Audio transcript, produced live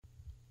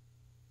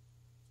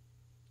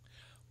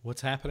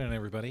What's happening,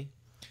 everybody?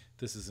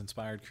 This is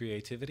Inspired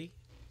Creativity,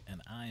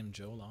 and I'm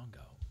Joe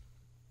Longo.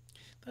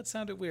 That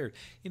sounded weird.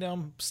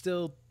 I'm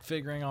still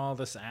figuring all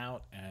this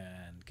out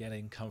and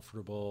getting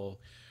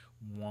comfortable.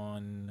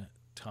 One,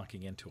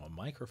 talking into a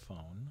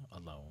microphone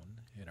alone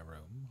in a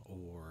room,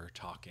 or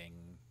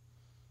talking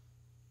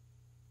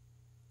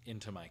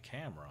into my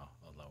camera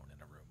alone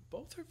in a room.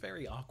 Both are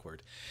very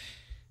awkward.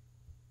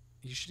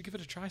 You should give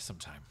it a try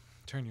sometime.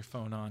 Turn your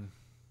phone on,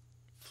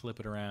 flip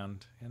it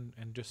around, and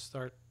just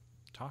start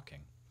talking.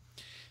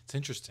 It's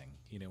interesting,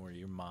 where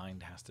your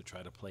mind has to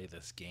try to play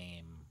this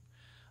game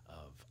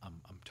of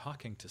I'm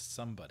talking to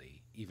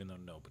somebody even though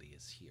nobody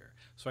is here.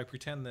 So I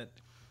pretend that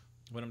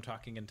when I'm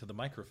talking into the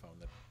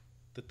microphone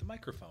that the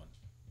microphone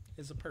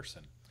is a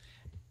person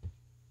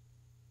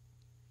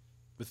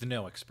with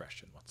no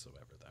expression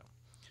whatsoever, though,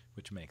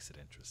 which makes it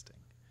interesting.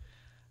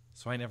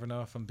 So I never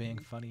know if I'm being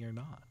funny or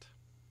not.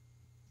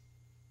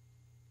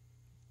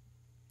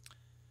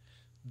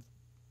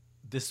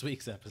 This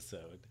week's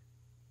episode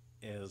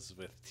is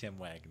with Tim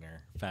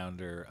Wagner,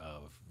 founder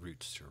of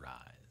Roots to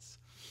Rise.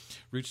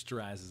 Roots to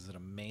Rise is an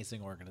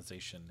amazing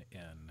organization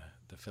in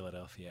the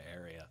Philadelphia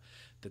area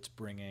that's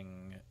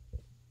bringing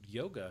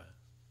yoga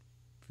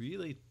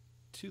really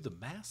to the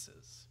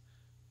masses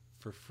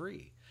for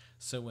free.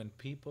 So when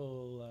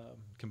people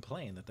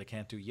complain that they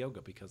can't do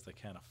yoga because they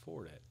can't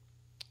afford it,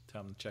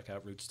 tell them to check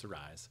out Roots to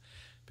Rise,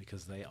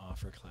 because they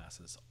offer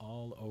classes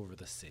all over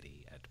the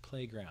city at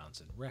playgrounds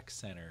and rec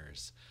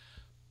centers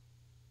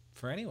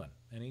for anyone.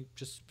 And you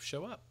just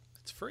show up.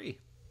 It's free.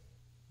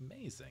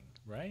 Amazing,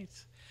 right?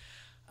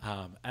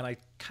 And I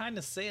kind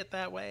of say it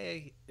that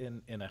way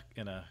in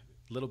a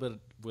little bit,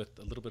 with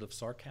a little bit of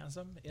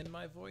sarcasm in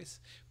my voice,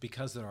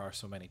 because there are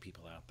so many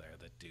people out there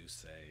that do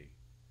say,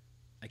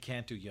 I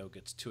can't do yoga,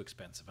 it's too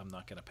expensive, I'm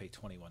not going to pay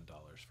 $21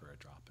 for a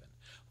drop-in.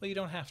 Well, you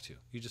don't have to.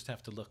 You just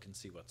have to look and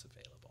see what's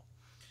available.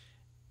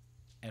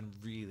 And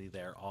really,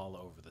 they're all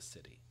over the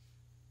city.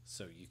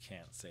 So you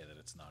can't say that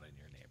it's not in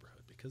your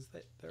neighborhood, because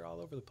they're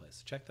all over the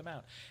place. Check them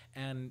out.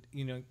 And,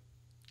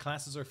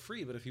 classes are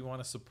free, but if you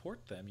want to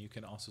support them, you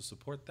can also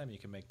support them. You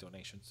can make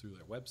donations through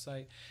their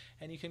website,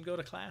 and you can go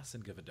to class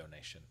and give a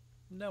donation.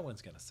 No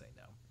one's going to say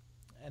no.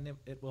 And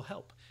it will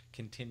help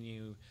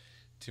continue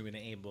to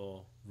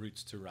enable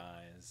Roots to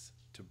Rise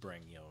to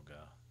bring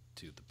yoga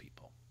to the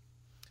people.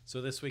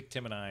 So this week,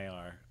 Tim and I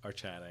are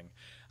chatting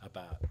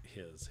about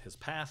his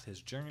path,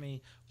 his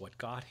journey, what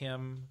got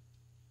him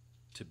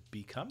to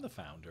become the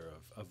founder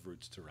of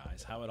Roots to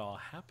Rise, how it all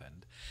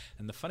happened.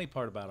 And the funny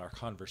part about our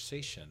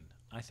conversation,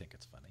 I think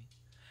it's funny,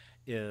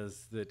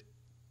 is that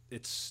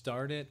it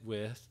started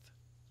with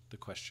the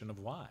question of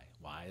why.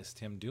 Why is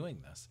Tim doing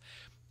this?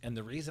 And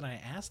the reason I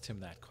asked him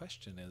that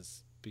question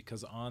is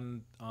because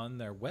on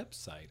their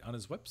website, on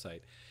his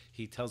website,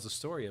 he tells a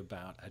story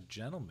about a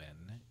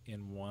gentleman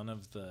in one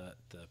of the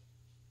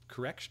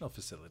correctional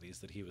facilities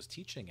that he was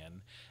teaching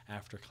in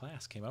after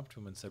class came up to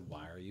him and said,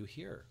 "Why are you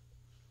here?"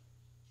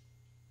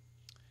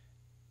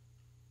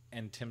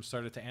 And Tim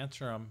started to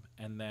answer him,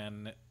 and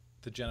then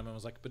the gentleman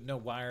was like, "But no,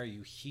 why are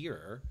you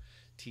here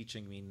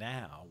teaching me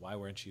now? Why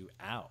weren't you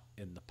out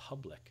in the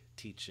public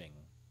teaching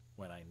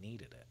when I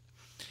needed it?"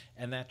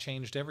 And that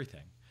changed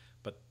everything.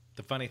 But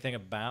the funny thing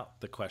about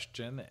the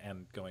question,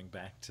 and going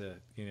back to,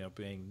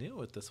 being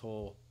new at this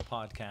whole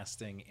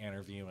podcasting,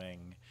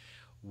 interviewing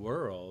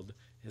world,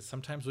 is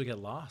sometimes we get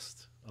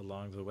lost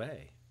along the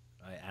way.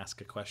 I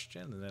ask a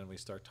question, and then we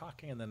start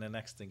talking, and then the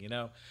next thing you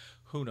know,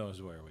 who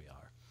knows where we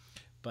are.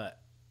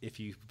 But if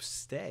you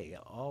stay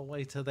all the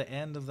way to the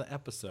end of the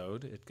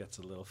episode, it gets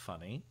a little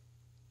funny.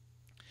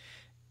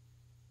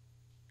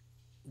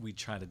 We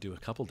try to do a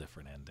couple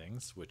different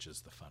endings, which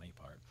is the funny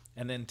part.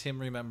 And then Tim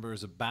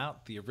remembers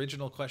about the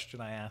original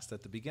question I asked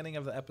at the beginning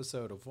of the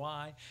episode of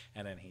why,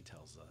 and then he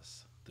tells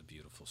us the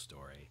beautiful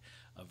story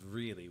of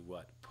really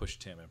what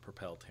pushed him and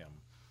propelled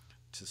him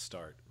to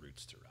start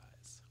Roots to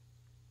Rise.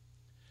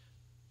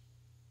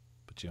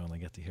 But you only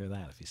get to hear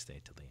that if you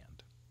stay to the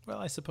end. Well,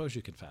 I suppose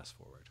you can fast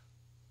forward.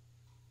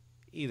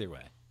 Either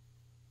way,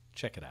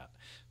 check it out.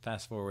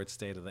 Fast forward,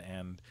 stay to the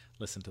end,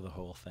 listen to the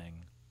whole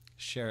thing.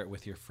 Share it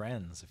with your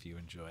friends if you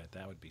enjoy it.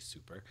 That would be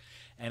super.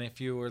 And if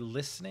you are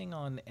listening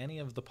on any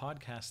of the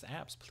podcast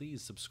apps,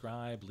 please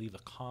subscribe, leave a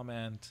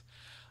comment,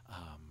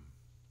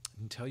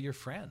 and tell your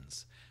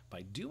friends.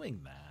 By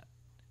doing that,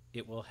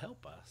 it will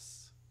help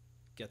us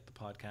get the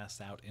podcast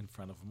out in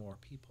front of more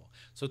people.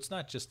 So it's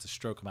not just to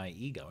stroke my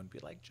ego and be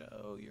like,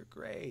 "Joe, you're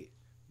great."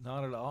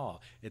 Not at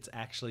all. It's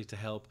actually to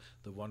help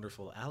the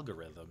wonderful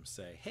algorithm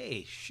say,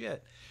 "Hey,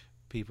 shit,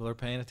 people are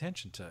paying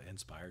attention to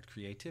Inspired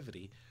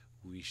Creativity.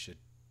 We should,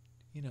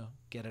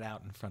 get it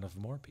out in front of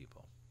more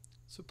people."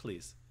 So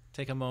please,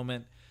 take a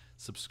moment,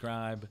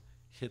 subscribe,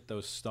 hit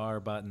those star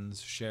buttons,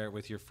 share it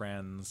with your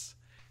friends.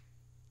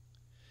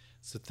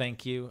 So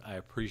thank you. I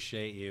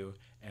appreciate you,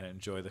 and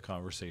enjoy the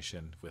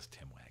conversation with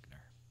Tim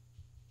Wagner.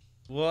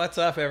 What's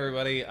up,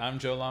 everybody? I'm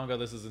Joe Longo.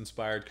 This is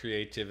Inspired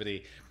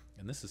Creativity,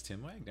 and this is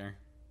Tim Wagner.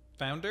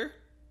 Founder,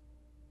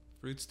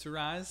 Roots to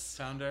Rise.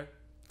 Founder.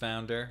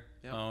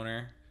 Yep.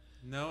 Owner.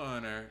 No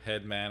owner.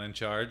 Head man in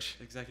charge.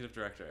 Executive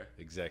director.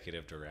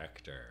 Executive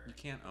director. You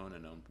can't own a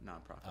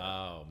nonprofit.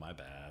 Oh, my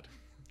bad.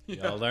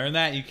 Yeah. Y'all learn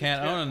that? You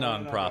can't own a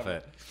own a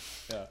nonprofit.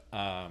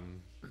 Yeah.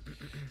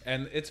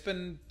 And it's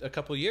been a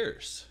couple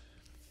years.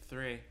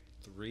 Three.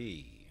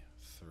 Three.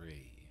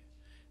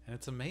 And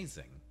it's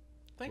amazing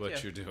Thank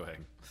what you. you're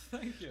doing.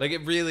 Thank you. Like,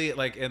 it really,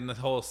 like, in the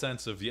whole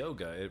sense of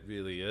yoga, it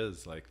really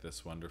is like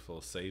this wonderful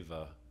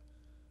seva,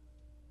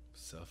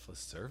 selfless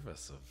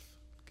service of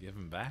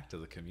giving back to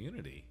the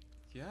community.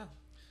 Yeah.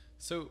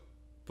 So,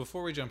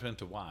 before we jump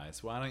into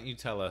whys, why don't you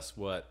tell us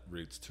what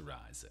Roots to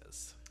Rise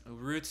is?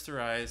 Roots to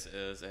Rise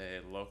is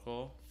a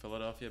local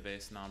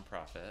Philadelphia-based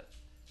nonprofit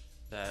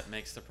that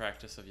makes the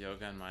practice of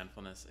yoga and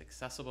mindfulness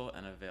accessible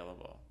and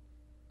available,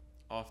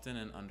 often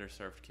in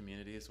underserved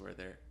communities where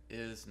there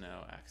is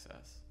no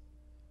access.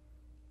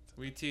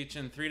 We teach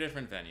in 3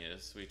 different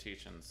venues. We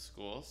teach in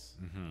schools,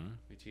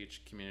 we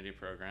teach community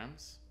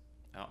programs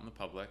out in the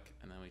public,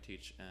 and then we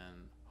teach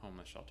in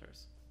homeless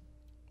shelters.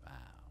 Wow.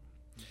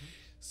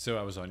 So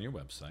I was on your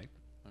website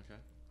Okay.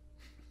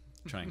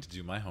 trying to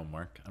do my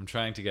homework. I'm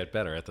trying to get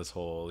better at this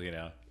whole,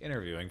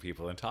 interviewing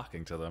people and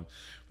talking to them,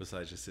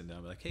 besides just sitting down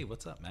and be like, hey,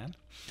 what's up, man?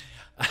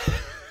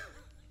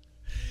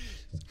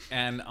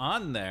 And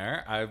on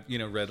there, I've,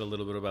 read a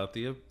little bit about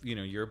the,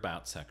 your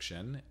about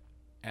section.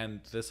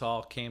 And this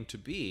all came to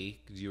be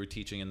because you were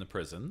teaching in the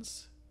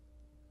prisons.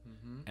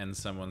 And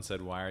someone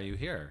said, why are you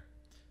here?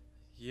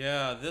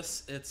 Yeah,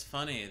 it's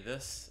funny.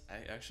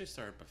 I actually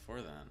started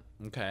before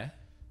then. Okay.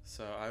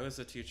 So I was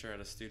a teacher at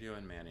a studio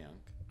in Manayunk,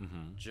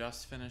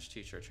 just finished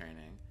teacher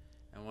training,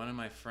 and one of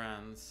my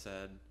friends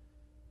said,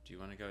 do you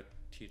want to go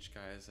teach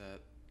guys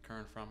at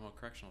Kern Fromwell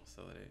Correctional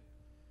Facility?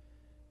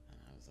 And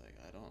I was like,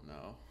 I don't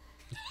know.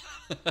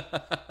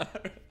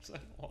 I was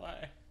like,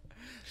 why?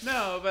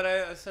 No, but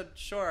I said,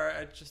 sure.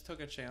 I just took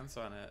a chance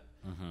on it.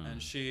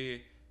 And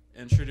she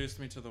introduced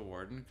me to the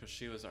warden because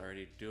she was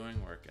already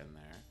doing work in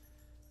there.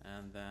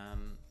 And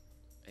then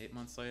 8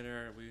 months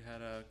later, we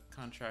had a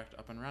contract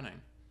up and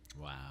running.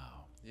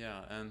 Wow.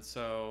 Yeah, and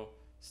so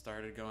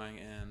started going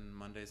in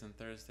Mondays and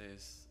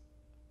Thursdays,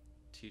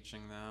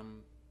 teaching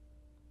them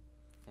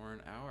for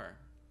an hour.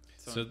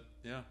 So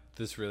yeah.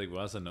 This really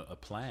wasn't a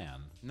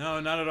plan. No,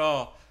 not at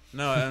all.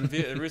 No, and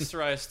Roots to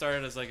Rise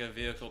started as like a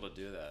vehicle to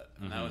do that,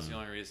 and that was the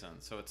only reason.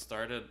 So it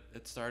started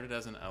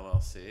as an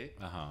LLC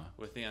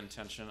with the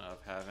intention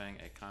of having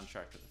a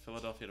contract with the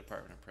Philadelphia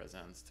Department of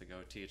Prisons to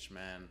go teach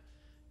men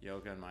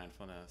yoga and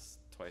mindfulness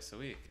twice a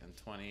week in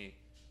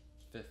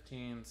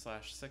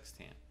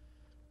 2015/16,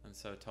 and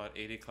so taught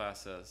 80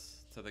 classes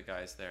to the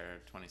guys there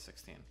in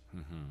 2016.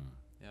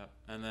 Yep,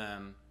 and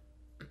then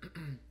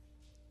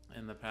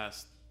in the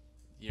past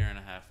year and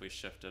a half, we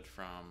shifted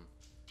from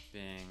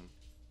being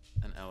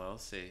an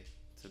LLC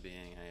to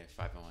being a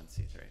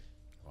 501c3.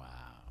 Wow.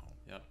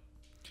 Yep.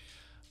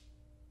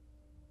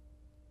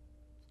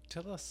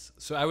 Tell us.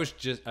 So I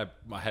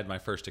had my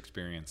first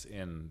experience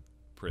in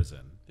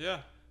prison. Yeah.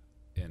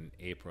 In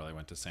April, I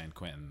went to San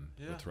Quentin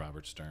with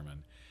Robert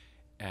Sturman,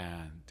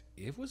 and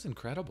it was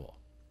incredible.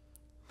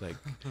 Like,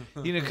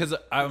 because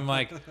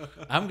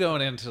I'm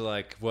going into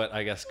like what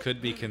I guess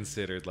could be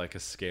considered like a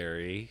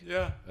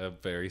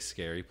very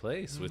scary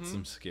place with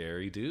some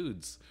scary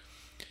dudes.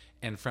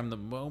 And from the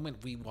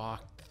moment we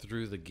walked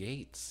through the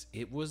gates,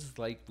 it was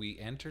like we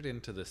entered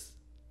into this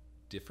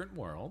different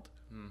world,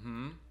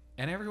 and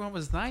everyone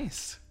was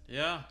nice.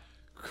 Yeah.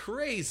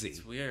 Crazy.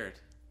 It's weird.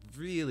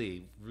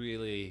 Really,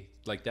 really,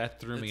 like that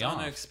threw me off.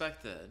 It's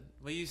unexpected.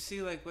 Well, you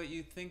see, like what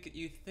you think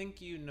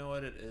you know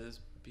what it is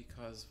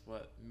because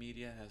what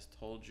media has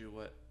told you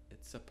what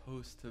it's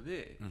supposed to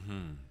be.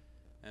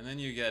 And then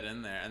you get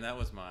in there, and that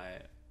was my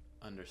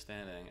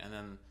understanding. And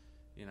then,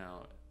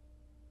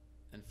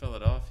 in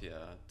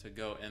Philadelphia, to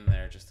go in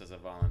there just as a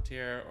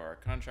volunteer or a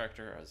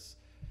contractor,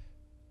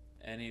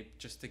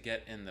 just to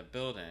get in the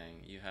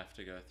building, you have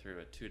to go through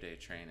a 2-day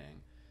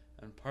training.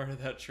 And part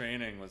of that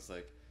training was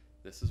like,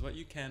 this is what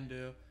you can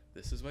do,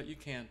 this is what you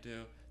can't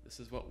do, this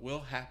is what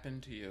will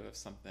happen to you if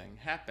something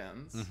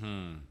happens.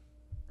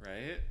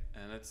 Right?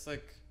 And it's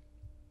like,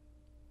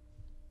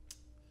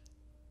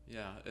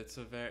 yeah, it's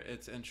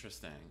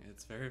interesting.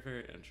 It's very,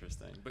 very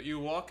interesting. But you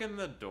walk in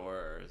the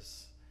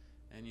doors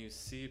and you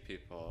see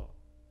people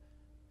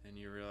and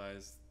you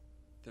realize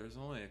there's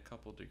only a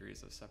couple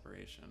degrees of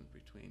separation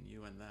between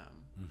you and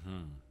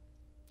them.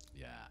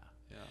 Yeah.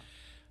 Yeah.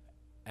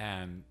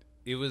 And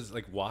it was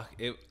like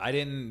I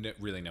didn't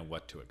really know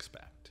what to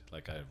expect.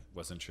 Like I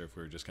wasn't sure if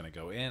we were just going to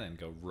go in and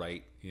go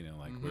right, we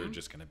were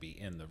just going to be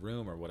in the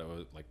room, or what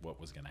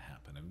was going to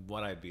happen, and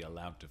what I'd be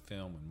allowed to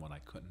film and what I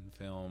couldn't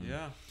film.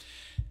 Yeah.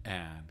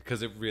 And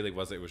because it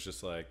was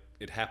just like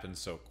it happened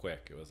so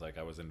quick. It was like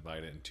I was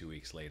invited, and 2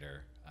 weeks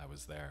later I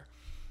was there.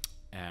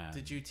 And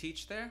did you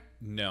teach there?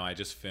 No, I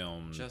just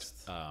filmed.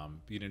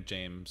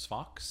 James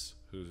Fox,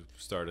 who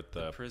started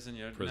the Prison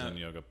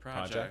Yoga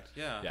Project.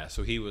 Yeah.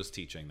 So he was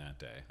teaching that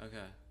day.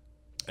 Okay.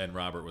 And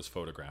Robert was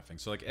photographing.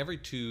 So like every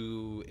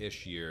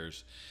 2-ish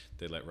years,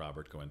 they let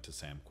Robert go into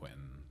San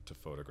Quentin to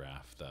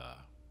photograph the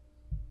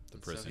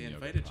Prison Yoga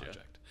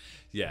Project.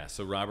 Yeah,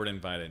 so Robert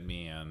invited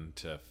me in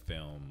to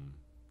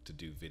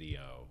do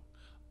video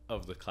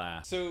of the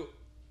class. So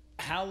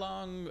how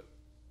long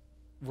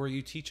were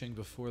you teaching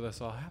before this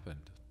all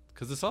happened?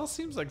 Because this all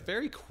seems like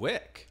very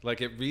quick.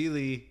 Like it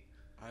really...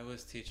 I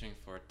was teaching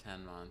for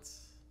 10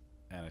 months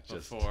And it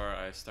just... before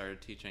I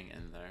started teaching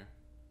in there.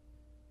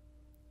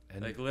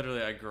 And Like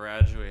literally I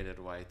graduated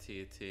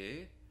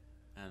YTT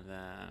and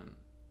then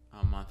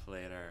a month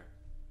later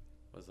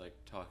was like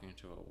talking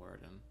to a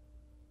warden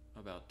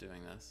about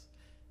doing this.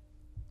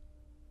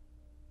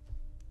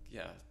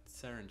 Yeah,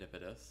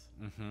 serendipitous.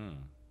 Mm-hmm.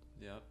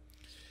 Yep.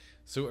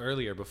 So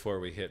earlier, before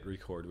we hit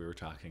record, we were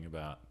talking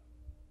about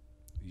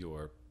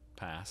your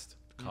past,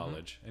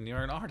 college, and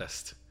you're an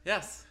artist.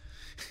 Yes.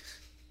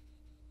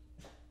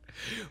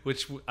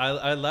 Which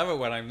I love it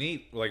when I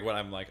meet, like when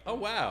I'm like, oh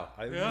wow,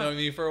 I've known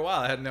you for a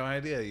while. I had no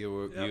idea you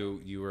were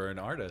you were an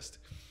artist.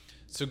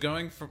 So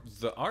going from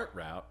the art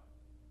route,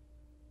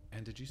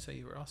 and did you say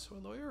you were also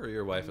a lawyer, or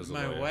your wife is a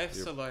lawyer? My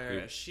wife's a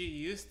lawyer. She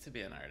used to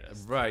be an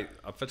artist. Right,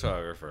 a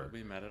photographer.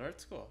 We met at art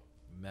school.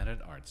 Met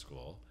at art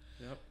school.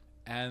 Yep.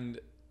 And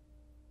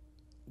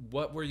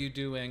what were you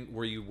doing?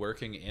 Were you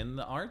working in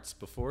the arts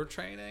before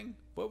training?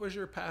 What was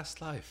your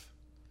past life?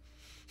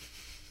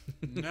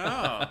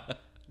 No.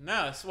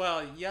 No.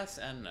 Well, yes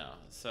and no.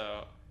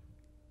 So,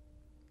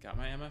 got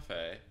my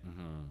MFA.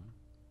 Mm-hmm.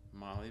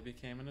 Molly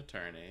became an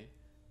attorney.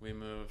 We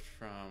moved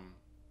from...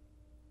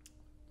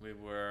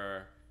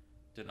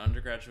 did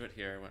undergraduate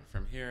here, went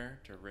from here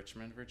to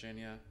Richmond,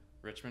 Virginia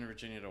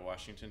to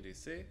Washington,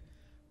 D.C.,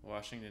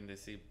 Washington,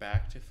 D.C.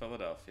 back to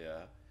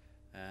Philadelphia,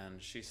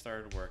 and she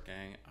started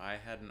working. I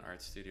had an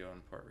art studio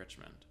in Port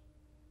Richmond.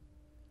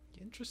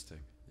 Interesting.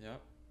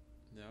 Yep.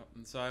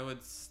 And so I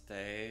would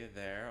stay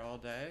there all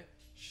day.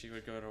 She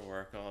would go to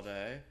work all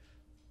day.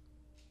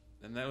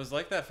 And it was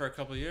like that for a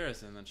couple of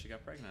years, and then she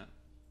got pregnant.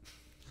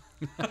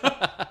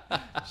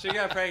 She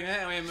got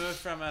pregnant, and we moved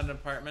from an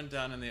apartment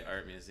down in the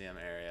art museum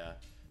area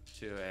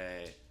to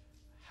a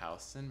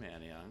house in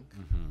Manayunk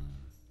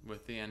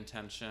with the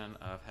intention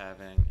of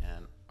having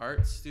an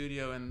art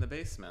studio in the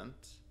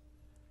basement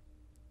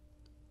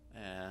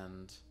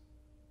and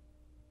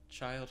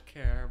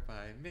childcare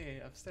by me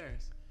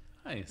upstairs.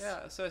 Nice.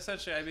 Yeah, so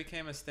essentially I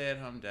became a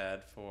stay-at-home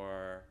dad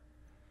for,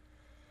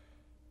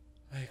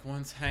 like,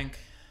 once Hank,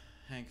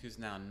 who's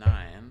now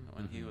 9,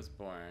 when he was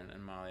born,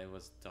 and Molly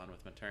was done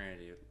with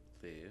maternity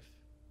leave,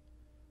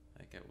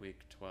 like at week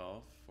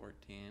 12,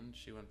 14,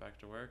 she went back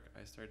to work.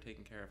 I started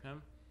taking care of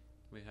him.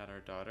 We had our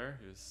daughter,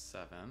 who's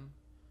 7.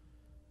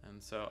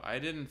 And so I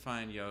didn't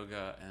find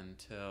yoga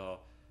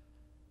until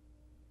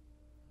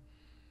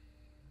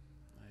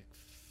like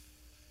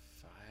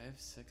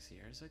 5-6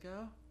 years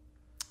ago.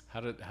 How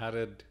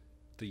did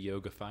the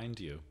yoga find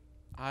you?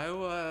 I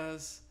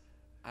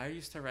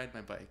used to ride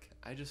my bike.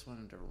 I just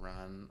wanted to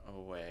run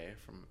away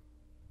from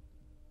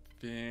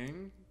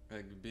being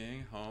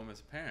home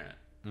as a parent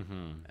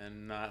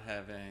and not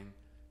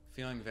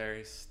feeling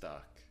very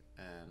stuck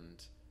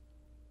and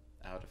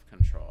out of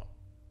control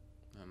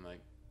and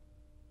like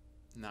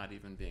not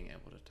even being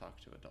able to talk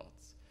to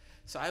adults.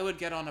 So I would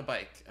get on a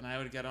bike and I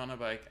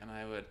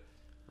would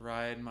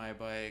ride my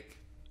bike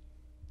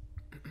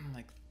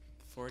like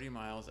 40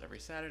 miles every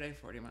Saturday,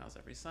 40 miles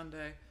every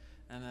Sunday,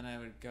 and then I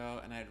would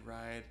go and I'd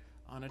ride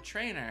on a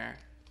trainer,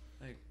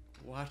 like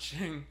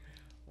watching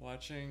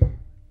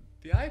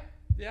the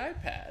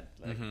iPad,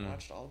 like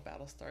watched all of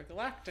Battlestar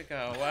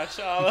Galactica, watch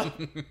all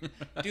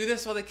do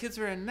this while the kids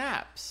were in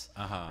naps,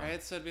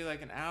 right? So it'd be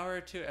like an hour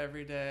or two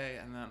every day,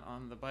 and then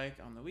on the bike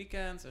on the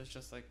weekends, it was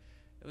just like,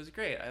 it was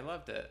great. I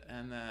loved it.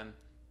 And then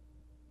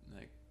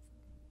like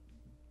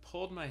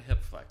pulled my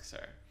hip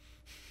flexor.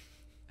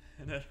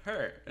 And it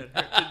hurt. It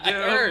hurt to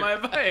do my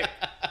bike.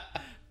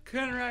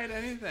 Couldn't ride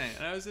anything.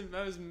 And I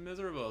was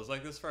miserable. It was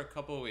like this for a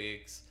couple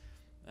weeks.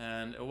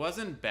 And it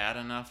wasn't bad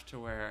enough to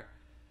where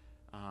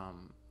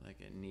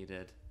like it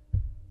needed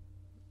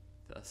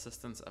the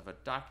assistance of a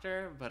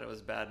doctor, but it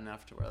was bad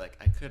enough to where like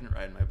I couldn't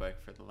ride my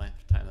bike for the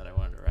length of time that I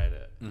wanted to ride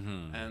it.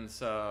 And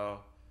so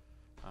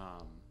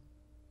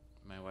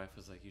my wife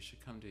was like, you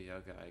should come do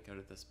yoga. I go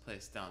to this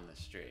place down the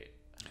street.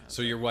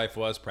 So your wife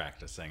was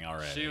practicing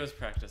already? She was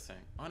practicing.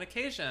 On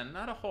occasion,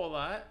 not a whole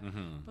lot,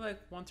 but like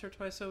once or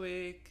twice a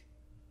week.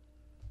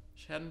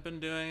 She hadn't been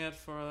doing it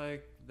for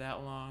like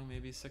that long,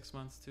 maybe 6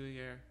 months to a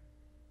year.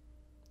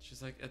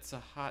 She's like, it's a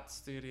hot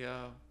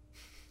studio.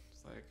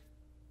 It's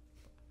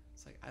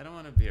like I don't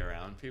want to be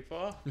around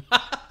people.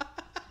 I'm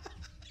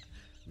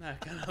not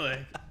gonna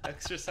like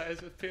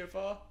exercise with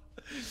people.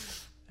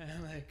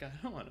 And like I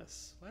don't want to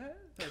sweat.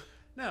 Like,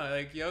 no,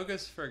 like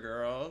yoga's for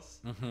girls.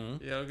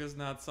 Yoga's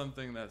not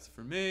something that's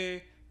for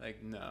me.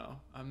 Like, no,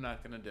 I'm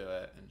not gonna do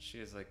it. And she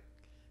was like,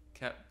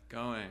 kept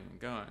going,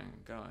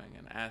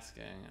 and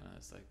asking, and I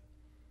was like,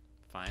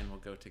 fine, we'll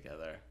go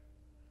together.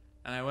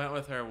 And I went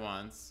with her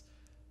once,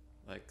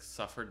 like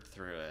suffered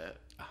through it.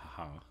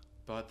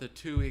 But the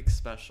 2-week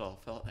special,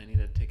 felt I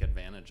needed to take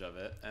advantage of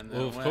it, and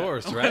then of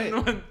course, right?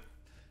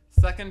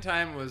 Second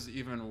time was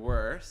even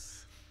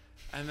worse.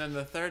 And then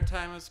the third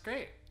time was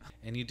great.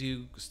 And you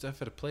do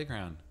stuff at a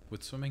playground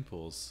with swimming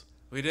pools.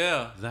 We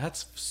do.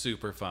 That's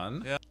super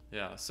fun. Yeah.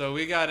 Yeah. So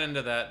we got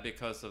into that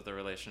because of the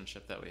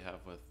relationship that we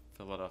have with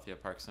Philadelphia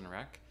Parks and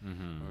Rec,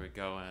 Mm-hmm. where we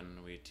go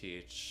and we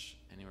teach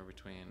anywhere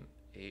between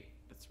 8.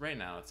 Right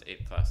now it's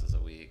 8 classes a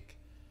week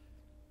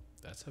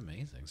That's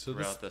amazing. So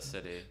throughout the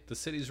city. the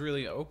city's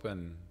really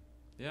open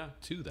Yeah.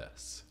 to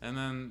this. And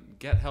then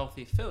Get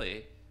Healthy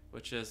Philly,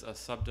 which is a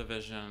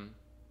subdivision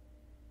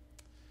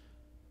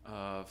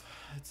of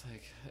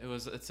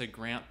it's a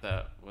grant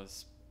that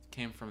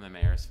came from the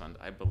mayor's fund,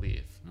 I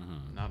believe.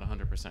 Mm-hmm. Not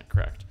 100%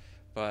 correct,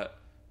 but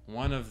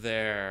one of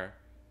their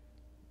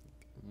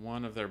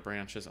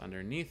branches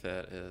underneath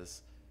it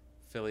is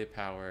Philly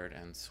Powered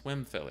and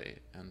Swim Philly.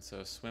 And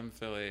so Swim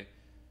Philly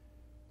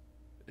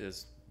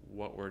is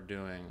what we're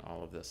doing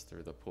all of this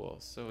through the pool.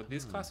 So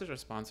these classes are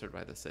sponsored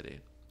by the city.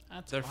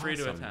 They're free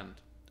to attend.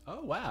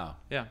 Oh, wow.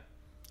 Yeah.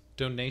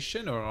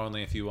 Donation or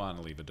only if you want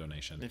to leave a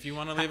donation? If you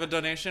want to leave a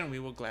donation, we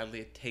will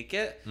gladly take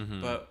it,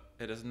 Mhm. but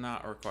it is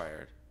not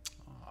required.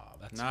 Oh,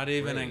 that's Not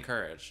even great.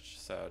 encouraged.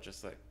 So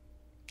just like,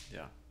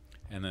 yeah.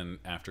 And then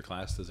after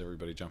class, does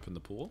everybody jump in the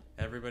pool?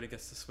 Everybody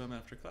gets to swim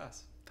after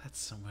class. That's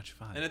so much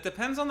fun. And it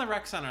depends on the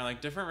rec center.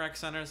 Like different rec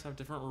centers have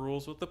different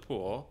rules with the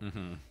pool,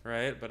 Mm-hmm.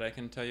 right? But I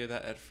can tell you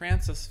that at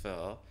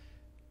Francisville,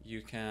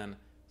 you can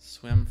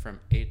swim from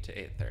 8 to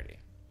 8:30.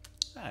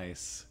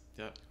 Nice.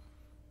 Yep.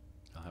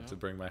 I'll have Yep. to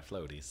bring my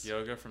floaties.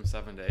 Yoga from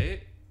 7 to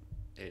 8.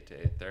 8 to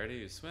 8:30,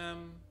 you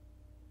swim.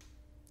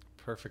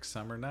 Perfect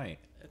summer night.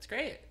 It's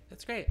great.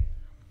 It's great.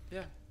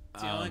 Yeah.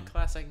 It's the only Um,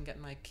 class I can get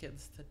my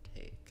kids to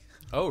take.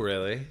 Oh,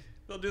 really?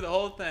 They'll do the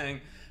whole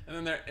thing, and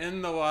then they're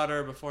in the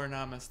water before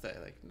namaste.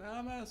 Like,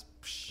 namaste.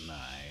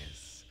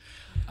 Nice.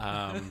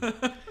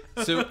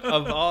 So,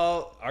 of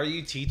all, are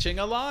you teaching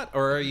a lot,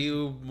 or are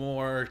you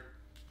more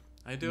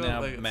I do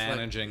now it's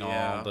managing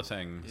yeah, all the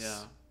things?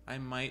 Yeah. I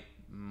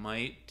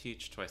might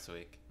teach twice a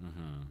week.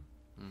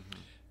 Mm-hmm.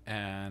 Mm-hmm.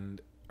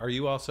 And are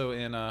you also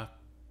in a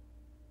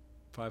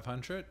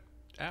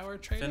 500-hour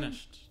training?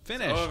 Finished.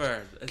 Finished. It's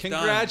over. It's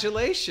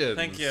Congratulations. done.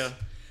 Thank you.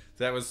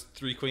 That was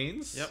 3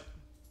 Queens? Yep.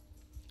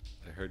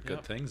 I heard good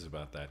Yep. things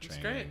about that It's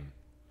training. great.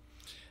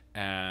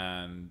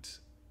 And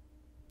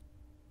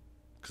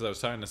because I was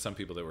talking to some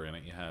people that were in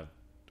it, you had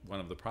one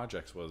of the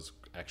projects was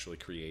actually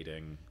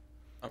creating.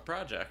 A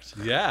project.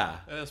 Yeah.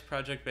 It was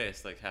project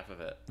based, like half of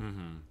it.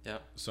 Mm-hmm.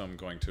 Yep. So I'm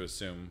going to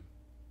assume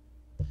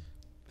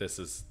this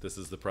is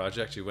the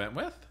project you went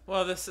with.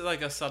 Well, this is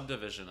like a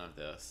subdivision of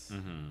this.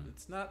 Mm-hmm.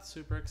 It's not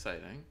super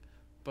exciting,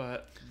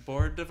 but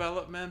board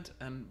development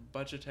and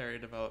budgetary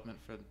development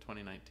for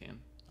 2019.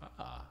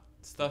 Ah,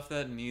 Stuff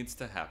that needs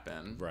to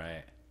happen.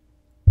 right.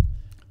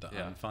 The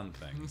Yeah. unfun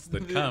things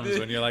that comes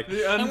when you're like,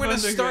 the I'm going to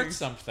unfun start things.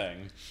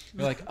 something.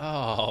 You're like,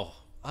 oh,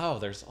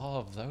 there's all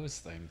of those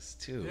things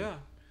too. Yeah.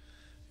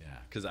 Yeah,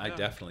 because I Yeah.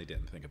 definitely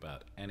didn't think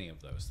about any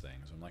of those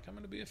things. I'm like, I'm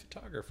going to be a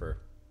photographer.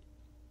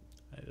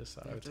 I just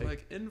thought I You would have to take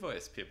like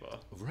invoice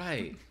people.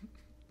 right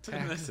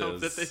And then hope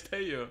that they taxes,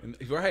 pay you.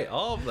 right,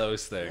 all of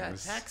those Yeah,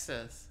 things.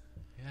 taxes.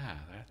 Yeah,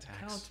 that tax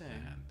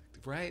Accounting. man.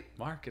 Right,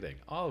 marketing,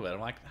 all of it. I'm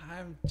like,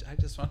 I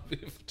just want to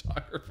be a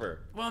photographer.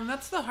 Well, and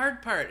that's the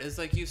hard part is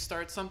like you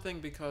start something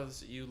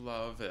because you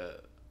love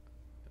it,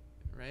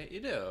 right?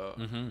 You do.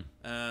 Mm-hmm.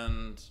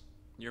 And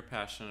you're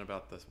passionate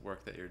about the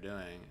work that you're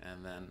doing,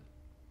 and then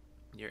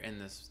you're in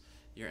this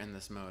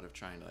mode of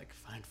trying to like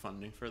find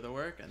funding for the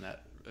work, and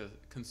that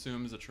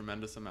consumes a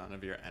tremendous amount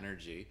of your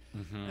energy.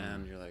 Mm-hmm.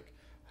 And you're like,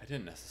 I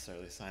didn't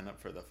necessarily sign up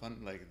for the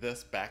fun, like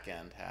this back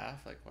end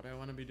half. Like what I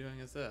want to be doing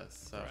is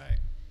this. So. Right,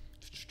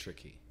 it's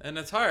tricky. And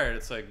it's hard.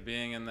 It's like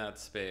being in that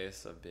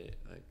space of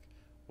like,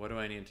 what do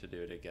I need to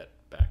do to get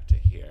back to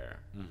here?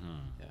 Mm-hmm.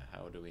 Yeah,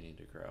 how do we need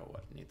to grow?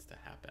 What needs to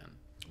happen?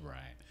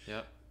 Right.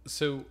 Yep.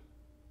 So,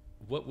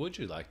 what would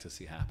you like to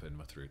see happen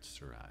with Roots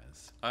to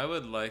Rise? I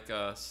would like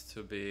us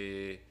to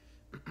be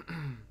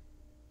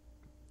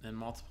in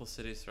multiple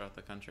cities throughout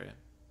the country.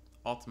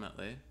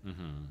 Ultimately,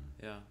 Mm-hmm.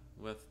 yeah,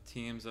 with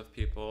teams of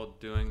people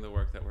doing the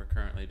work that we're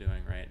currently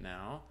doing right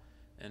now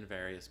in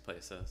various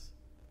places.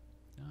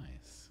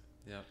 Nice.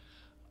 Yep.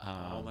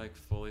 All Um, like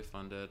fully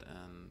funded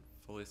and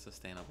fully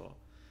sustainable.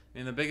 I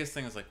mean, the biggest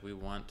thing is like we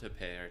want to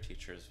pay our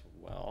teachers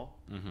well,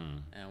 mm-hmm.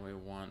 and we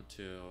want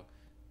to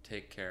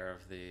take care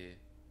of the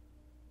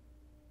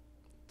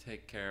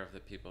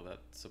people that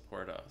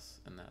support us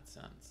in that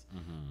sense.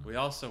 Mm-hmm. We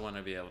also want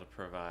to be able to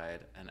provide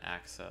an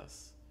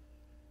access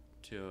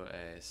to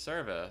a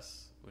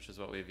service, which is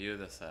what we view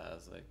this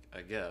as, like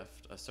a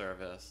gift, a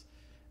service,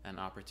 an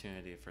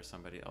opportunity for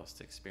somebody else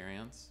to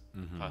experience,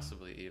 Mhm.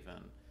 possibly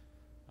even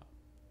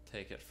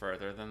take it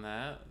further than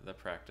that, the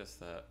practice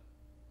that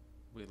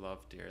we love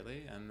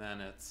dearly. And then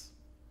it's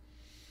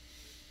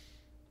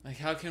like,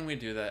 how can we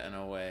do that in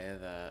a way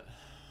that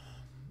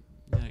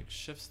like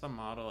shifts the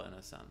model in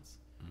a sense?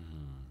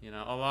 Mm-hmm. You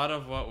know, a lot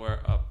of what we're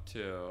up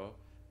to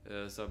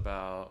is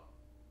about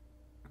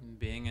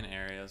being in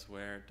areas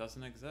where it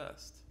doesn't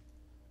exist.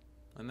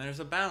 And there's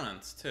a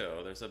balance too.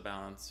 There's a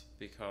balance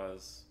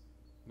because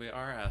we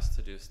are asked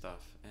to do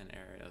stuff in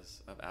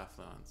areas of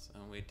affluence,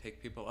 and we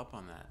take people up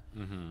on that.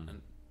 Mm-hmm.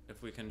 And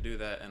if we can do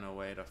that in a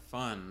way to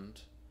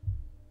fund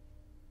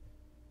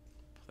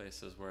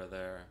places where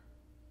there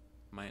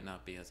might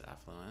not be as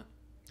affluent,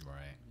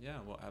 Right. yeah,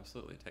 we'll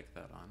absolutely take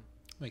that on.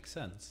 Makes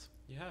sense.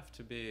 You have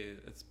to be,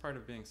 it's part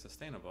of being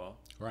sustainable.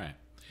 Right.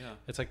 Yeah.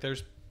 It's like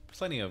there's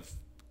plenty of.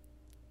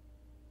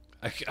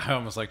 I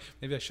almost like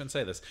maybe I shouldn't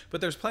say this,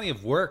 but there's plenty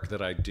of work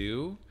that I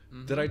do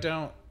that I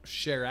don't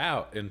share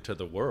out into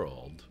the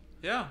world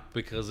Yeah.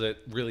 because it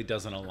really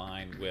doesn't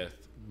align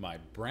with my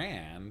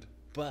brand,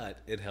 but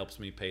it helps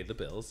me pay the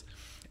bills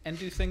and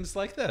do things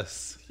like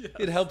this. Yes.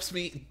 It helps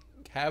me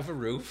have a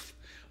roof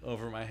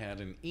over my head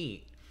and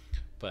eat,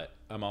 but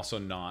I'm also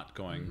not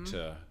going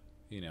to,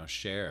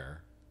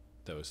 share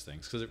those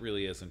things because it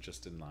really isn't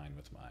just in line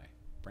with my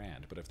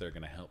brand. But if they're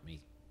going to help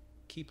me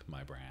keep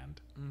my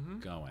brand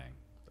going,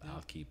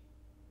 I'll keep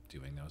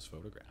doing those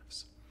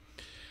photographs.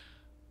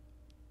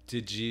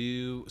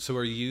 So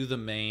are you the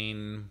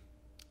main,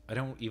 I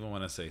don't even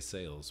want to say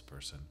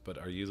salesperson, but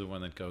are you the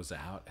one that goes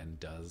out and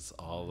does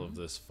all of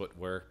this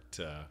footwork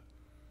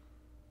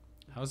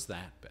how's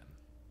that been?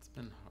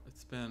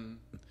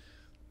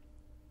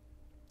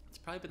 It's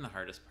probably been the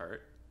hardest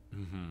part.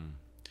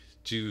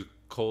 Do you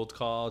cold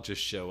call,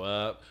 just show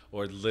up,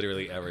 or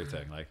literally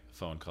everything, like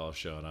phone calls,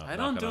 showing up? I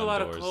don't do a lot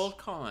doors? of cold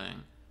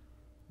calling.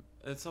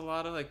 It's a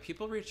lot of like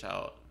people reach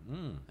out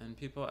and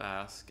people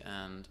ask,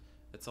 and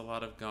it's a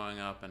lot of going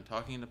up and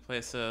talking to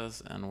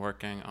places and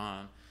working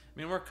on. I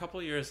mean, we're a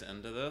couple years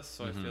into this,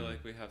 so I feel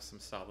like we have some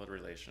solid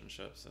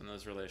relationships, and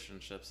those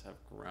relationships have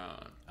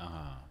grown.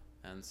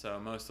 And so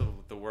most of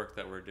the work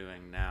that we're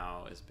doing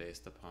now is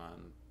based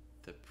upon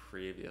the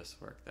previous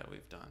work that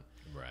we've done.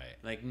 Right.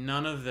 Like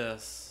none of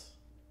this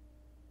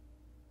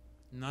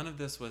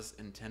was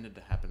intended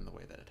to happen the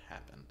way that it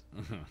happened.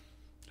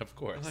 Of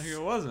course. Like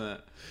it wasn't.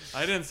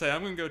 I didn't say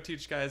I'm gonna go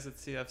teach guys at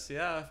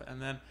CFCF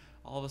and then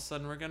all of a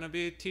sudden we're gonna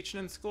be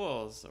teaching in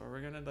schools, or we're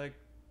gonna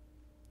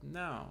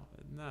no.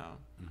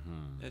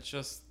 It's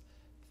just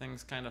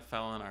things kind of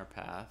fell in our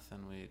path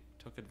and we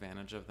took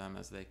advantage of them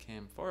as they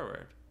came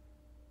forward.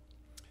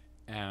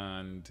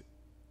 And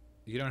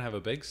you don't have a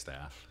big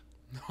staff.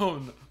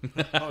 No.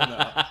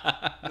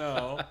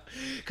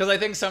 Because I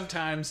think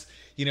sometimes,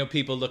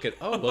 people look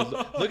at,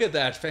 look at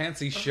that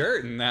fancy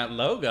shirt and that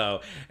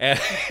logo. And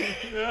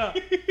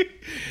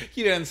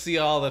you don't see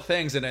all the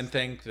things and then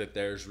think that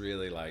there's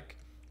really like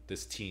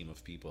this team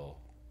of people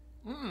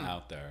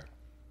out there.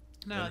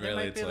 No, and there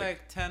really might be it's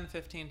like 10,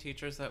 15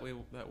 teachers that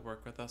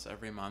work with us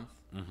every month.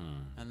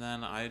 And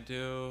then I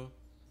do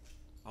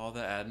all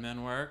the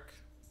admin work,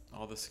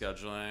 all the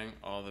scheduling,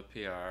 all the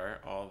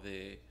PR, all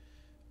the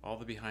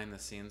behind the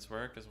scenes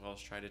work, as well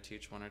as try to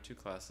teach 1 or 2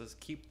 classes,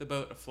 keep the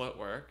boat afloat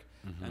work,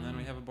 and then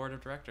we have a board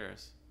of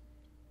directors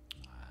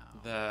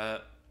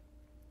that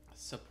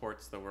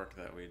supports the work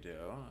that we do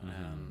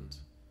and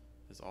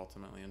is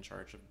ultimately in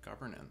charge of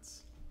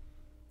governance.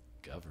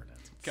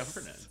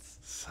 Governance.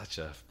 Such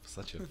a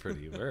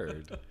pretty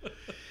word.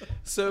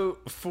 So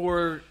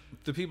for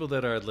the people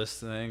that are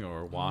listening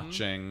or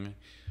watching,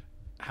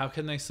 how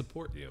can they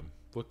support you?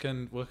 What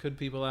could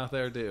people out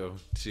there do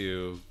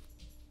to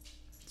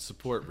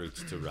support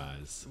Roots to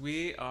Rise?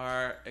 We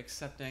are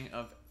accepting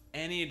of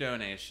any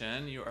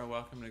donation. You are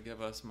welcome to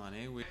give us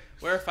money.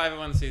 We're a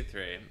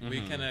 501c3.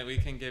 We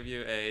can give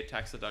you a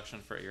tax deduction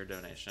for your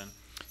donation.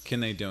 Can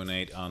they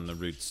donate on the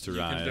Roots to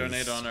Rise? You can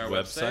donate on our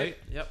website.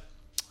 Yep.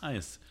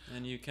 Nice.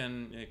 And you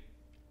can,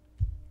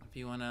 if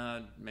you want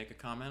to make a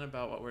comment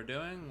about what we're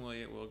doing,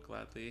 we'll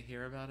gladly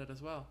hear about it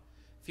as well.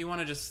 If you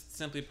want to just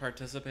simply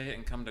participate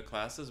and come to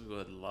classes, we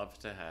would love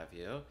to have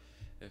you.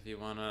 If you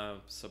want to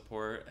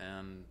support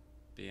and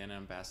be an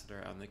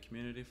ambassador out in the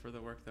community for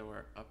the work that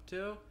we're up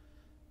to,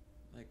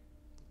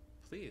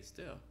 please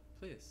do.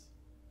 Please.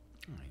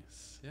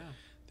 Nice. Yeah.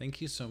 Thank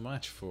you so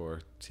much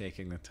for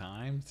taking the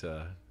time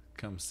to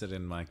come sit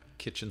in my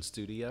kitchen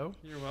studio.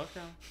 You're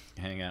welcome.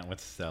 Hang out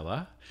with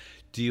Stella.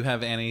 Do you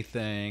have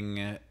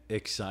anything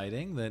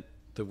exciting that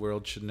the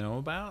world should know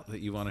about that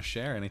you want to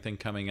share? Anything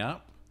coming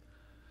up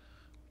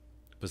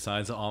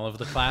besides all of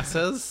the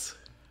classes?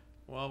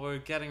 Well, we're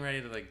getting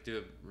ready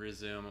to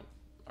resume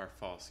our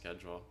fall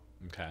schedule.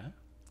 Okay.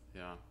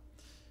 Yeah.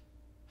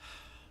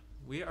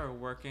 We are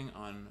working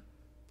on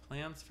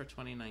plans for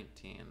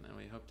 2019, and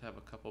we hope to have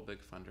a couple big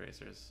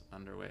fundraisers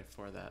underway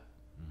for that.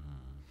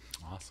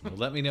 Awesome. Well,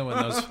 let me know when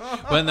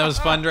those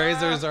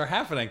fundraisers are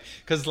happening.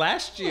 Because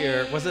last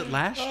year, was it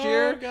last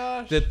year?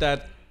 Gosh.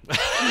 That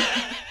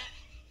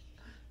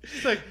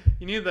It's like,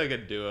 you need a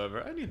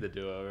do-over. I need the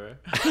do-over.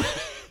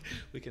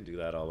 we can do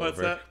that all What's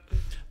over.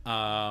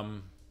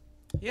 that?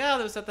 Yeah,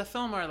 that was at the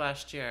Fillmore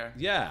last year.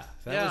 Yeah,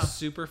 that was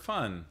super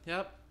fun.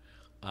 Yep.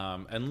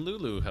 And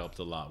Lulu helped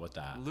a lot with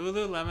that.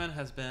 Lululemon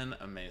has been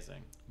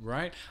amazing.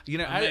 Right?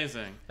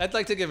 Amazing. I'd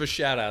like to give a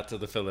shout out to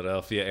the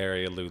Philadelphia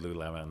area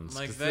Lululemons.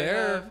 Like they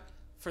have,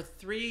 for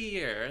 3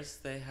 years,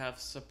 they have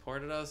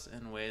supported us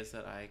in ways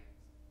that I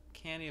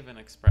can't even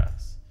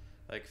express.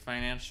 Like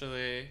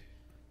financially,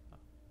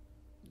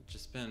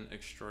 just been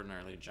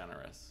extraordinarily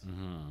generous.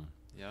 Mm-hmm.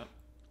 Yep.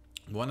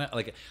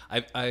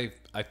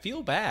 I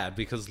feel bad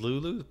because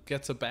Lulu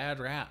gets a bad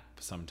rap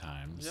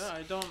sometimes. Yeah,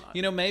 I don't.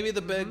 Maybe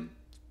the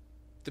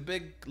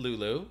big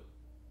Lulu,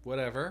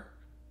 whatever,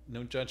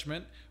 no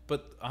judgment.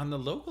 But on the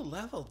local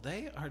level,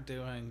 they are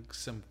doing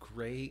some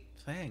great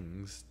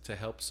things to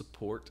help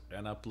support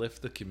and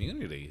uplift the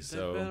community.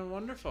 They've been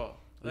wonderful.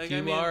 If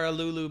you are a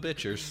Lulu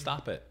bitcher,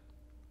 stop it.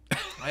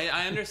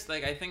 I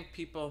understand. I think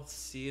people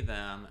see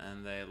them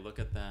and they look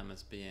at them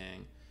as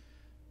being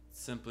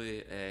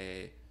simply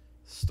a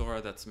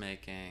store that's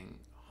making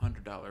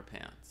 $100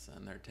 pants,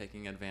 and they're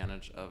taking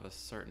advantage of a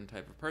certain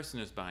type of person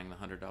who's buying the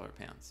 $100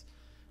 pants.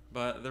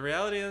 But the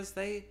reality is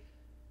they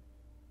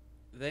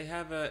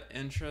have an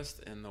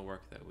interest in the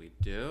work that we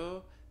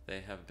do.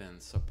 They have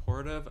been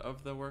supportive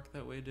of the work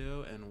that we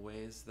do in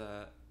ways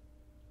that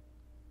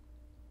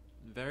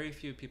very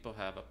few people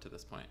have up to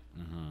this point.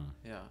 Mm-hmm.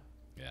 Yeah.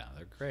 Yeah,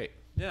 they're great.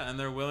 Yeah, and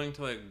they're willing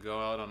to like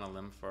go out on a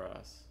limb for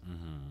us.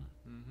 Mm-hmm.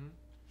 Mm-hmm.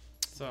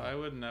 So I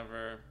would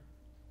never.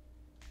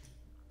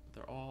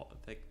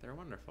 They're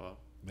wonderful.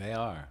 They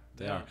are.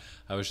 They are.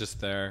 I was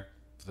just there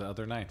the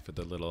other night for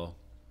the little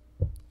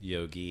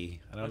yogi.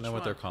 I don't know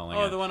what they're calling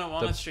it. Oh, the one on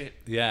Walnut Street.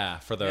 Yeah,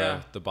 for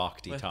the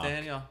bhakti with talk.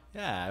 Daniel.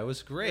 Yeah, it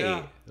was great.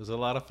 Yeah. It was a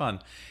lot of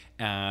fun.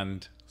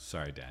 And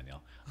sorry,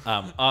 Daniel.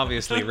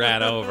 Obviously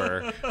ran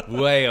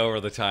way over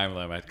the time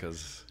limit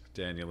because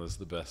Daniel is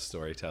the best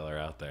storyteller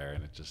out there,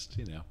 and it just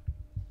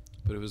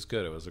but it was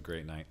good. It was a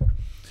great night.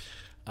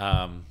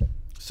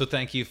 So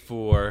thank you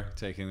for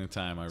taking the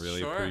time. I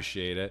really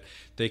appreciate it.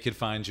 They could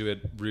find you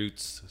at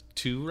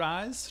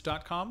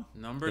roots2rise.com.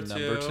 Number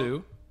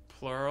two.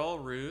 Plural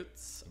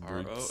roots.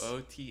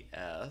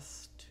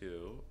 ROOTS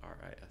 2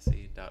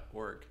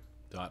 RISE.org.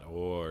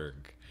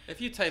 .org. If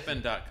you type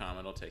in .com,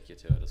 it'll take you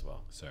to it as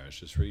well. Sorry, I was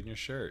just reading your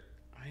shirt.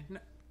 I know.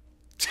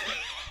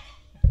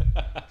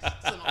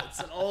 It's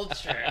an old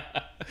shirt.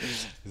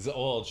 It's an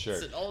old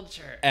shirt. It's an old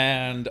shirt.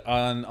 And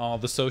on all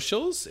the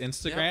socials,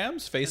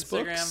 Instagrams,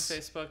 Facebooks. Instagram,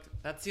 Facebook.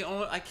 That's the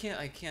only. I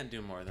can't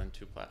do more than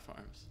 2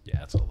 platforms.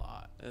 Yeah, it's a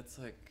lot. It's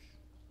like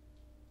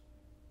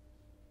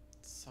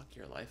suck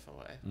your life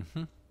away.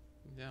 Mm-hmm.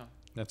 Yeah.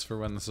 That's for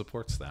when the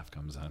support staff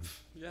comes in.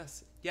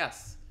 Yes. The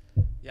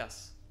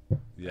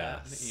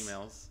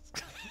emails.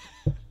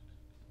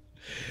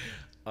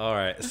 All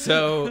right.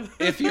 So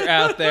if you're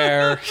out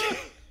there,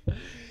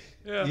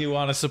 you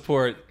want to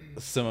support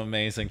some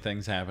amazing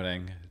things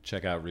happening,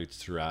 check out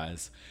Roots to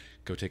Rise.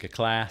 Go take a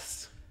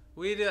class.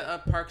 We do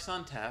Parks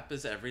on Tap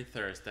is every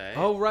Thursday.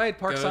 Oh, right.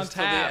 Parks on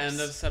Tap. Goes to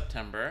the end of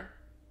September.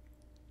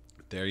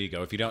 There you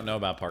go. If you don't know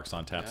about Parks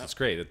on Taps, it's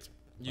great. It's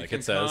like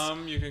it says.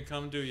 You can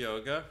come do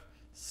yoga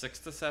 6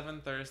 to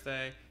 7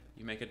 Thursday.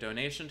 You make a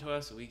donation to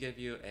us. We give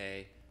you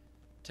a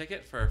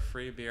ticket for a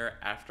free beer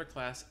after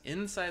class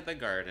inside the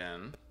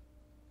garden.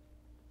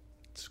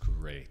 It's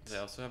great. They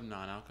also have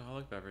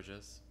non-alcoholic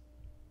beverages.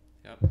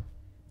 Yep.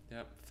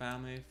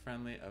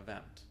 Family-friendly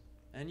event.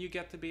 And you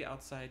get to be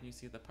outside and you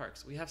see the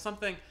parks.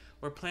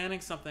 We're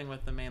planning something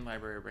with the main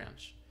library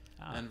branch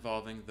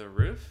involving the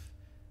roof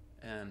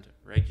and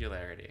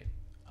regularity.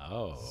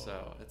 Oh.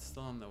 So it's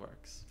still in the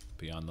works.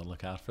 Be on the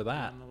lookout for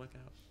that. Be on the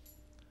lookout.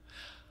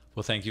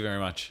 Well, thank you very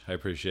much. I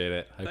appreciate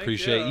it. I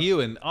appreciate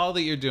you and all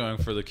that you're doing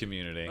for the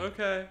community.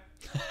 Okay.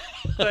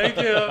 Thank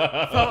you.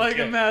 Felt like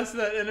a mess,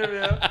 that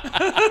interview.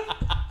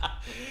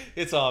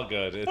 It's all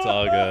good. It's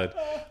all good.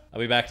 I'll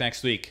be back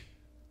next week.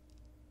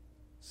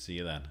 See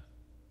you then.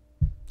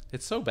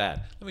 It's so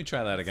bad. Let me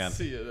try that again.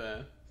 See you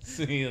then.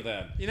 See you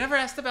then. You never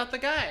asked about the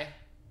guy.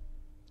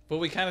 Well,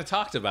 we kind of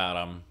talked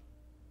about him.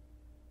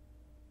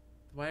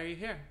 Why are you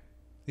here?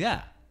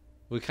 Yeah.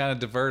 We kind of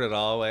diverted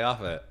all the way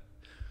off it.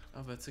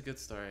 Oh, but it's a good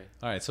story.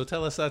 All right, so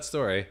tell us that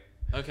story.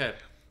 Okay.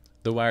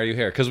 The why are you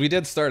here? Because we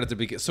did start at the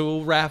beginning. So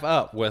we'll wrap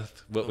up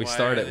with what we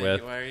started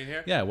with. Why are you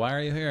here? Yeah, why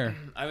are you here?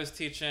 I was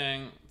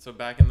teaching,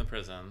 back in the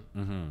prison,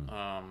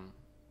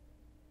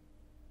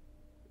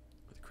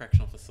 with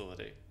correctional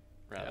facility,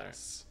 rather.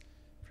 Yes.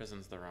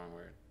 Prison's the wrong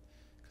word,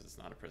 because it's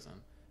not a prison.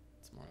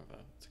 It's more of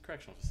it's a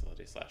correctional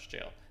facility /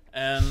 jail.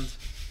 And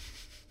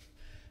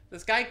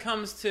this guy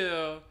comes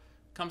to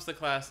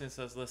class and he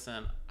says,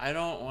 "Listen, I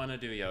don't want to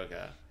do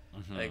yoga,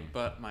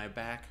 but my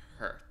back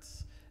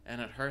hurts,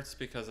 and it hurts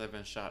because I've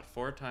been shot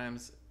 4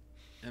 times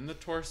in the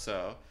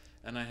torso,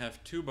 and I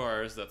have 2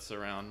 bars that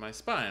surround my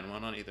spine,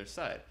 one on either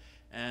side,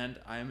 and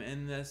I'm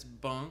in this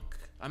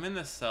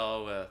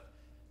cell with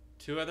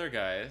 2 other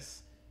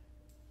guys,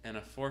 in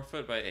a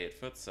 4-foot by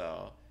 8-foot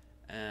cell,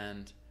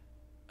 and."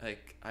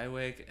 I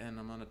wake and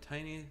I'm on a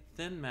tiny,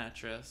 thin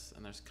mattress,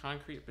 and there's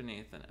concrete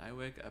beneath, and I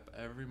wake up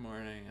every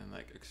morning in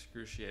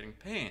excruciating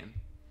pain.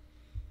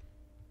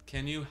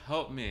 Can you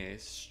help me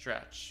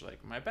stretch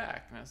my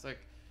back? And I was like,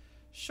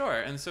 sure.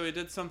 And so he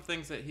did some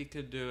things that he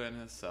could do in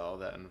his cell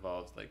that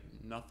involved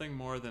nothing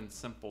more than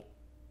simple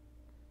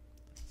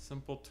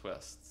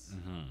twists,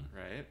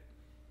 right?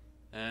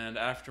 And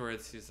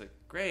afterwards he's like,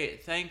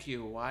 great, thank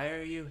you. Why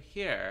are you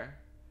here?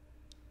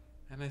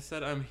 And I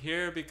said, I'm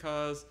here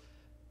because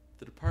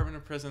the Department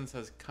of Prisons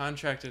has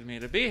contracted me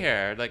to be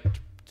here,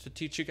 to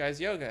teach you guys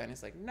yoga. And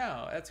he's like,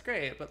 no, that's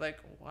great. But like,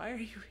 why are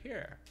you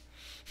here?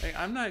 Like,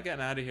 I'm not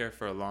getting out of here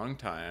for a long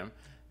time.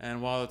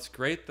 And while it's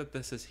great that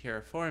this is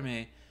here for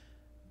me,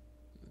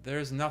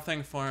 there's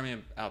nothing for me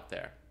out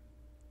there.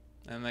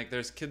 And like,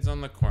 there's kids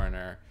on the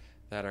corner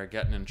that are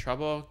getting in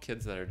trouble,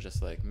 kids that are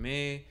just like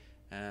me,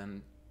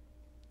 and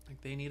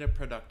like they need a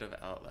productive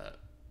outlet.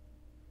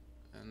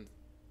 And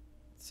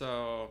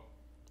so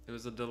it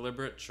was a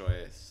deliberate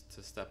choice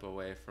to step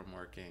away from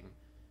working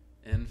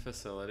in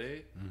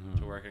facility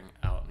to working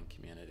out in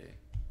community.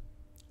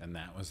 And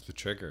that was the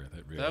trigger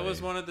that really... That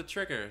was one of the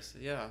triggers,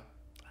 yeah.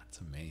 That's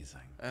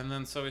amazing. And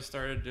then so we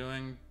started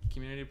doing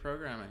community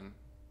programming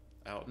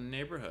out in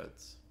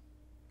neighborhoods.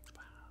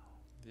 Wow.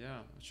 Yeah,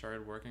 we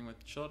started working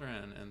with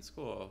children in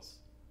schools.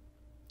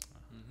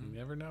 You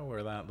never know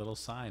where that little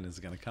sign is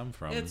going to come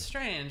from. It's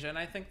strange, and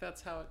I think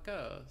that's how it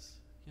goes.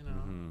 You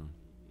know,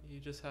 you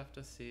just have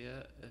to see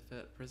it if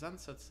it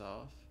presents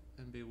itself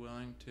and be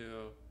willing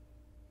to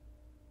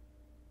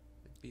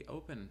be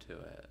open to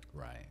it.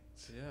 Right.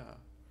 Yeah.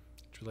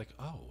 You're like,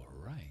 oh,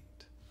 right.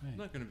 I'm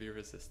not going to be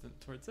resistant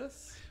towards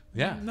this.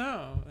 Yeah.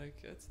 No, like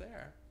it's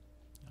there.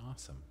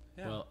 Awesome.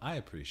 Yeah. Well, I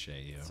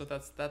appreciate you. So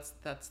that's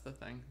the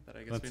thing that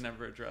I guess we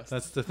never addressed.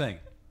 That's the thing.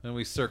 And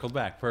we circled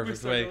back.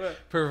 Perfect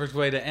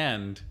way to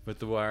end with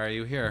the why are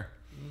you here?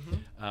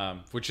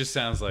 Which just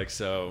sounds like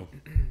so.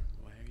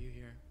 Why are you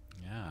here?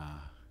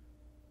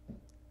 Yeah.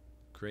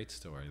 Great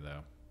story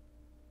though.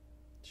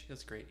 She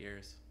has great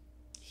ears.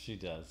 She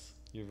does.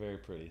 You're very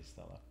pretty,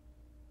 Stella.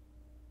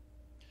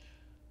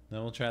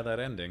 Then we'll try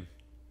that ending.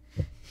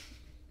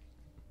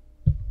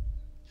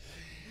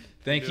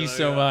 Thank you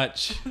so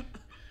much.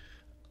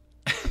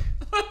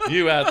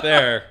 You out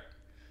there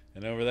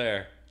and over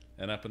there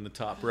and up in the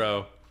top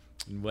row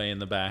and way in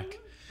the back.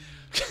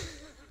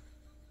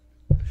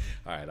 All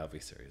right, I'll be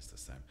serious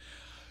this time.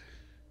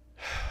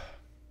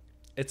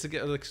 It's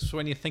like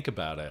when you think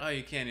about it. Oh,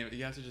 you can't even.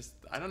 You have to just.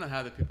 I don't know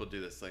how the people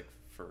do this, like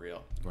for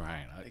real.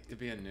 Right. Like to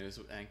be a news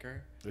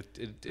anchor.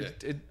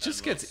 It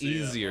just gets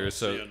easier.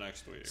 See you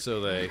next week. So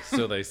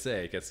they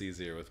say it gets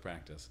easier with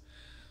practice.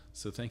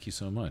 So thank you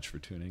so much for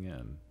tuning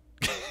in.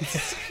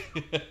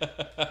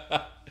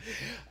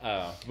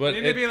 But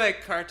you need to be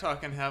like Car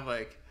Talk and have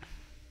like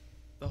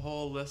the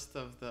whole list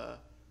of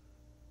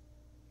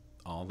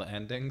all the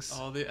endings.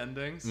 All the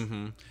endings.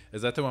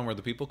 Is that the one where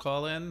the people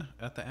call in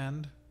at the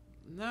end?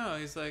 No,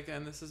 he's like,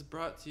 and this is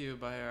brought to you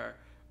by our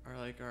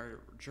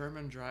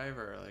German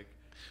driver, like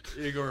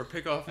Igor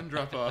pick off and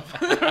drop off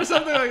or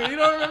something like that. You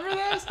don't remember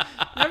those?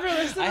 Never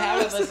listened to I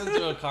haven't listened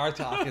to a Car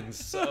Talk in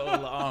so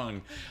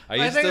long. I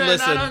used think to they're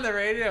listen. not on the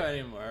radio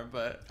anymore,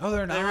 but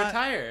they're not. They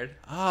retired.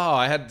 Oh,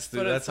 I had.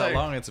 But That's how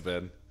long it's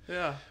been.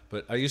 Yeah.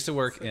 But I used to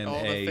work in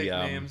all the fake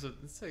names.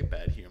 It's like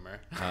bad humor.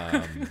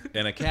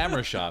 In a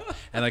camera shop,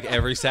 and like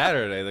every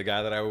Saturday, the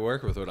guy that I would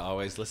work with would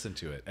always listen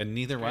to it, and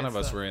neither one of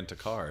us were into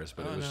cars,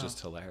 but it was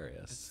just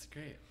hilarious. It's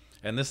great.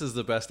 And this is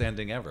the best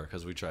ending ever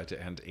because we tried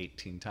to end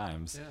 18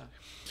 times. Yeah.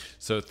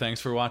 So thanks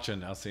for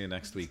watching. I'll see you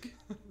next week.